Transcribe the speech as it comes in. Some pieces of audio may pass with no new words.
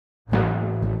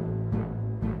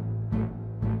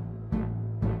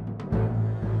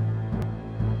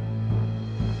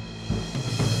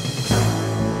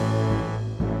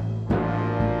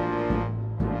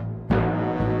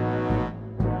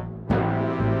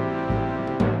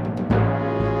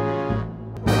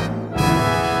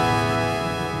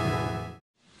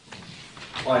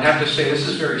Well, I'd have to say this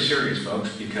is very serious,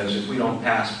 folks, because if we don't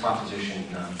pass Proposition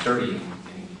 30 in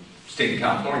the state of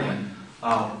California,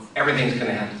 everything's going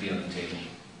to have to be on the table.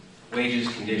 Wages,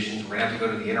 conditions, we're going to have to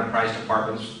go to the enterprise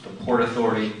departments, the Port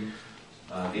Authority,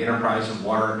 the enterprise of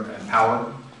water and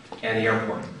power, and the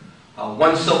airport.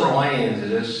 One silver lining into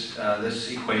this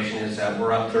equation is that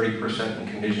we're up 30% in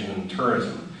condition and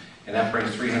tourism, and that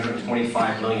brings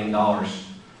 $325 million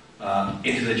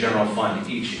into the general fund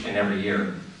each and every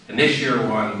year. And this year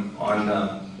we're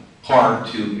on par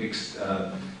to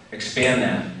expand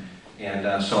that,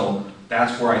 and so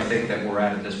that's where I think that we're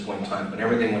at this point in time. But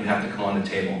everything would have to come on the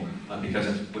table because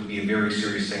it would be a very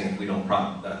serious thing if we don't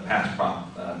pass Prop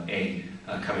A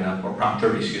coming up, or Prop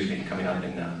 30, excuse me, coming up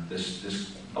in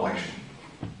this election.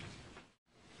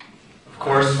 Of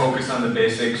course, focus on the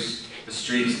basics, the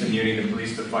streets, the muni, the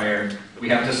police, the fire. We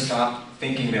have to stop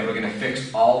thinking that we're going to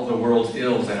fix all the world's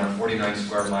ills in our 49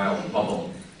 square mile bubble.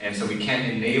 And so we can't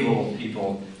enable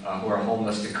people who are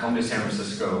homeless to come to San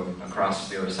Francisco across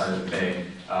the other side of the bay.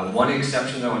 One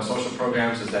exception, though, on social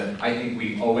programs is that I think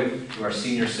we owe it to our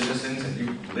senior citizens. If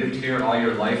you've lived here all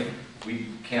your life, we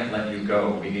can't let you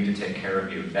go. We need to take care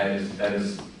of you. That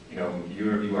is, you know,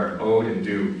 you are owed and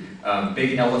due.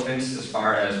 Big elephants as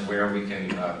far as where we can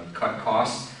cut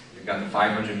costs. We've got the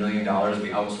 $500 million we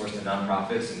outsource to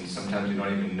nonprofits, and sometimes we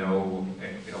don't even know,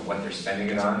 what they're spending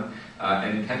it on.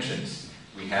 And pensions.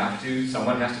 We have to,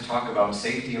 someone has to talk about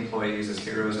safety employees, as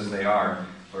heroes as they are,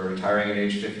 who are retiring at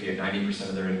age 50 at 90%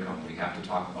 of their income. We have to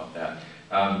talk about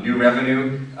that. New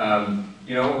revenue,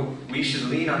 we should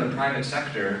lean on the private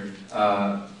sector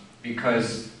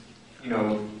because,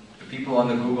 the people on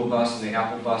the Google bus and the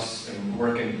Apple bus and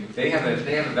working, they have a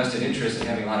vested interest in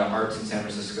having a lot of arts in San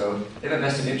Francisco. They have a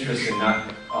vested interest in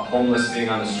not homeless being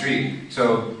on the street.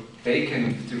 So they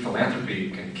can, through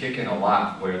philanthropy, can kick in a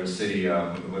lot where the city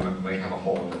might have a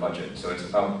hole in the budget. So it's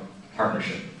about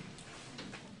partnership.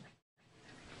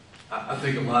 I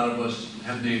think a lot of us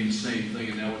have named the same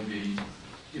thing, and that would be,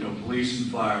 police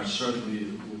and fire certainly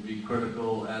would be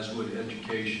critical, as would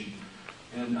education.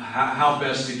 And how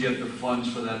best to get the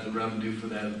funds for that, the revenue for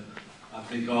that. I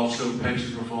think also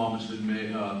pension reform has been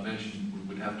mentioned.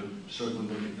 We would have to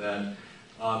certainly look at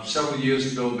that. Several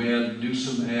years ago, Mayor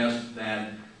Newsom asked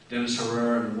that Dennis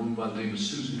Herrera and a woman by the name of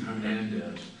Susan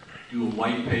Hernandez do a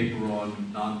white paper on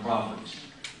nonprofits.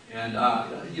 And,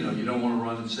 you don't want to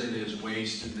run and say there's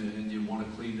waste and you want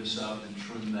to clean this up and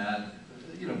trim that,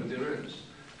 but there is.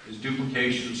 There's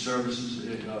duplication of services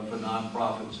for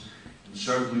nonprofits. And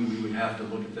certainly we would have to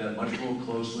look at that much more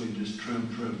closely and just trim,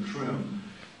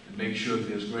 and make sure that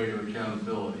there's greater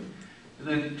accountability. And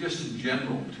then just in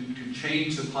general, to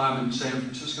change the climate in San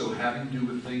Francisco having to do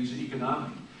with things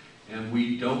economic. And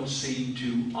we don't seem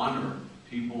to honor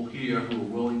people here who are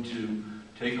willing to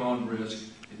take on risk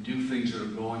and do things that are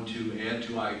going to add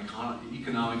to our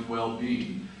economic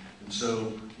well-being. And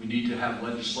so we need to have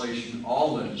legislation,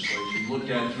 all legislation, looked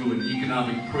at through an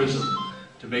economic prism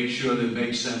to make sure that it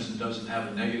makes sense and doesn't have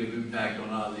a negative impact on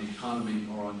either the economy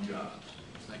or on jobs.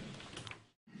 Thank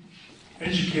you.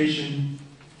 Education,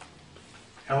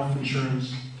 health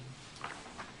insurance,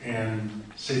 and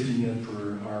safety net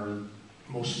for our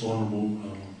most vulnerable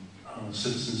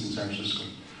citizens in San Francisco.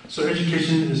 So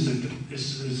education is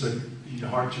the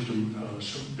heart to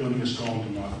building a strong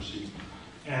democracy.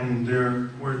 And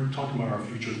we're talking about our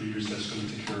future leaders that's going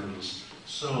to take care of this.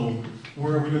 So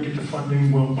where are we going to get the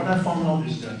funding? Well, what I found out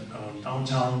is that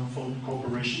Downtown Folk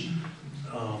Corporation,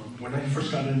 when I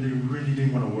first got in, they really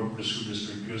didn't want to work with the school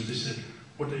district because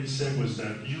what they said was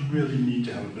that you really need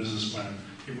to have a business plan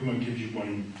if we're going to give you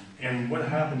money. And what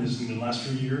happened is in the last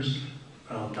few years,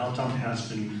 Downtown has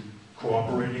been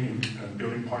cooperating and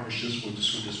building partnerships with the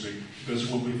school district because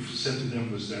what we've said to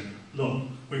them was that, look,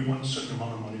 we want a certain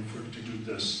amount of money to do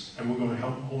this, and we're going to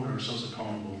help hold ourselves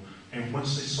accountable. And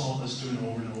once they saw us doing it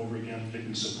over and over again, they've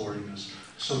been supporting us.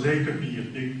 So they could be a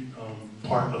big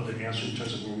part of the answer in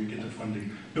terms of where we get the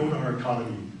funding. Build our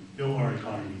economy,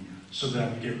 so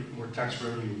that we get more tax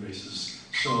revenue basis.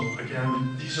 So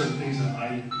again, these are things that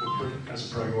I would put as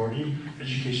a priority.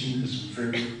 Education is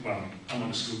I'm on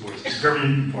the school board, it's very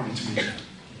important to me.